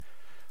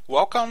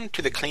Welcome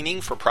to the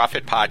Cleaning for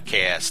Profit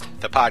podcast,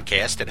 the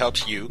podcast that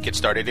helps you get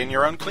started in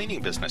your own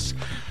cleaning business.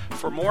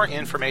 For more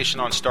information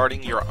on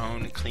starting your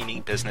own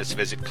cleaning business,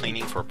 visit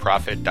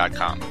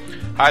cleaningforprofit.com.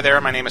 Hi there,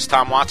 my name is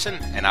Tom Watson,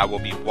 and I will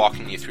be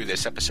walking you through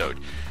this episode.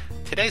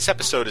 Today's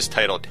episode is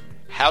titled,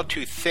 How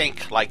to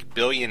Think Like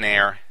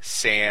Billionaire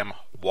Sam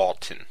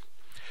Walton.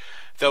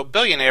 Though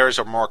billionaires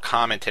are more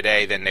common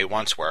today than they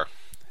once were,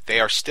 they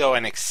are still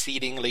an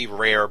exceedingly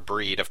rare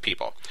breed of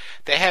people.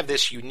 They have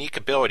this unique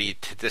ability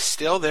to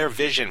distill their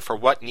vision for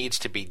what needs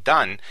to be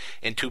done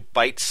into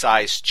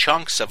bite-sized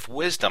chunks of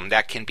wisdom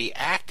that can be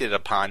acted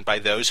upon by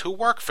those who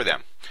work for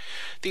them.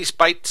 These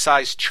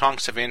bite-sized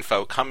chunks of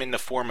info come in the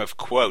form of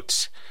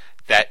quotes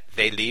that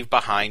they leave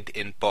behind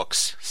in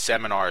books,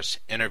 seminars,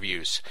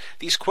 interviews.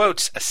 These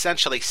quotes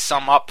essentially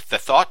sum up the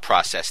thought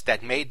process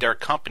that made their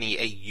company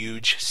a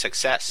huge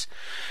success.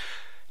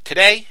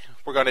 Today,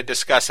 we're going to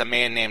discuss a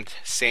man named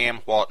Sam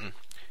Walton.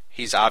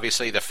 He's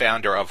obviously the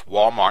founder of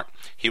Walmart.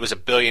 He was a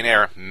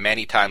billionaire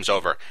many times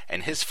over,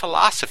 and his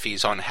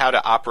philosophies on how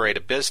to operate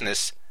a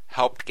business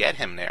helped get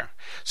him there.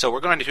 So we're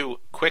going to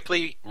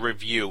quickly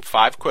review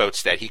 5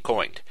 quotes that he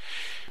coined.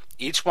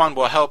 Each one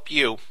will help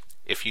you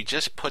if you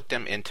just put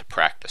them into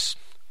practice.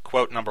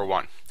 Quote number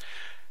 1.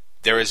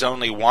 There is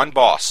only one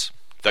boss,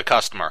 the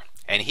customer,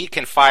 and he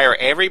can fire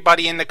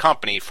everybody in the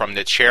company from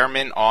the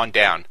chairman on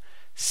down,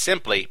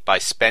 simply by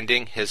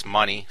spending his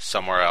money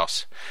somewhere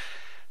else.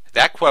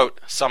 That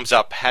quote sums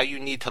up how you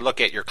need to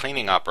look at your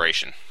cleaning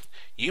operation.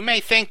 You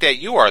may think that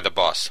you are the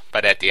boss,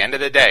 but at the end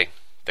of the day,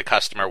 the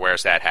customer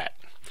wears that hat.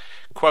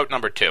 Quote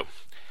number 2.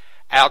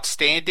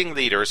 Outstanding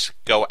leaders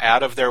go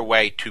out of their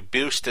way to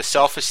boost the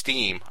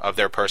self-esteem of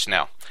their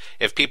personnel.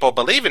 If people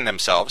believe in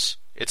themselves,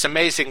 it's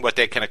amazing what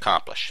they can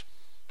accomplish.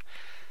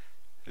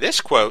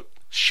 This quote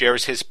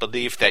shares his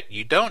belief that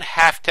you don't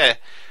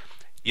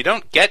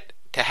get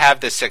to have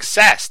the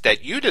success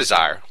that you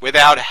desire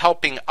without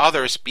helping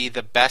others be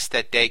the best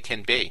that they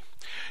can be.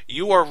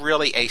 You are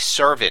really a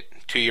servant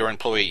to your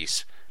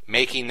employees,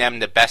 making them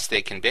the best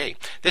they can be.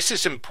 This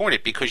is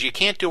important because you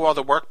can't do all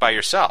the work by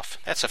yourself.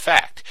 That's a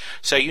fact.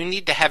 So you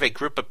need to have a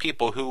group of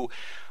people who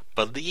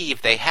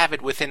believe they have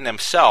it within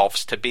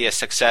themselves to be a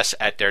success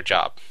at their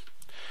job.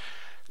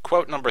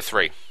 Quote number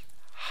 3.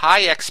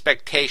 High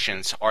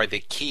expectations are the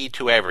key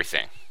to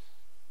everything.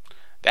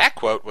 That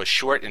quote was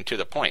short and to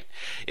the point.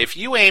 If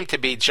you aim to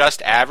be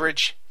just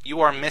average,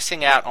 you are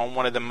missing out on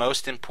one of the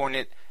most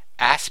important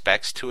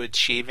aspects to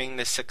achieving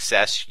the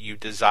success you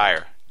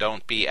desire.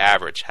 Don't be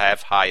average.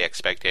 Have high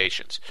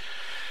expectations.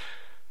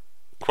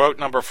 Quote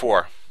number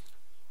 4.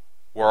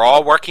 We're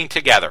all working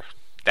together.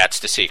 That's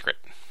the secret.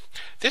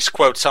 This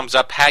quote sums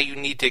up how you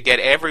need to get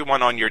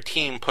everyone on your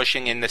team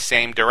pushing in the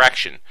same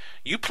direction.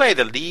 You play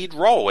the lead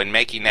role in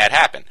making that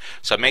happen,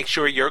 so make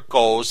sure your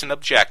goals and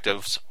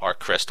objectives are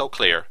crystal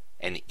clear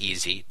and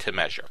easy to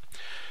measure.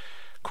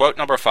 Quote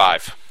number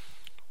 5.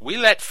 We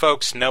let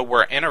folks know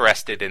we're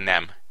interested in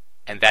them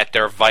and that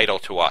they're vital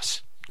to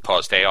us,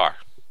 because they are.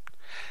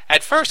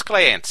 At first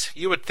glance,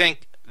 you would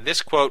think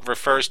this quote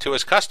refers to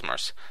his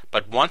customers,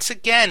 but once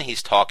again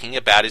he's talking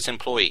about his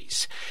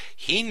employees.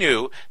 He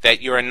knew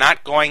that you are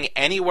not going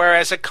anywhere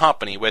as a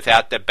company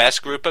without the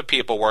best group of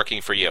people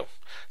working for you.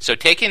 So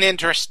take an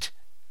interest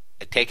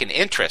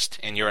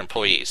in your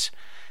employees,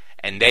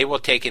 and they will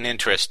take an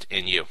interest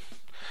in you.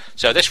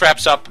 So this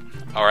wraps up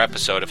our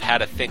episode of How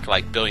to Think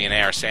Like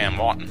Billionaire Sam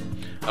Walton.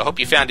 I hope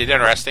you found it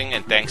interesting,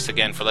 and thanks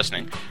again for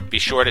listening. Be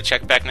sure to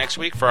check back next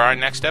week for our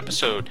next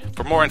episode.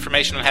 For more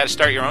information on how to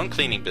start your own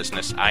cleaning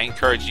business, I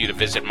encourage you to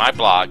visit my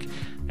blog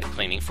at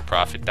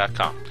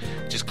cleaningforprofit.com.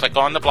 Just click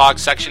on the blog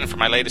section for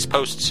my latest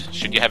posts.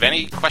 Should you have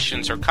any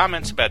questions or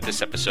comments about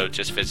this episode,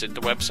 just visit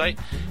the website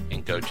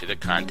and go to the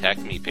Contact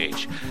Me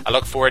page. I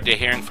look forward to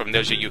hearing from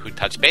those of you who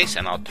touch base,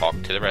 and I'll talk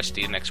to the rest of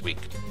you next week.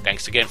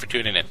 Thanks again for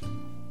tuning in.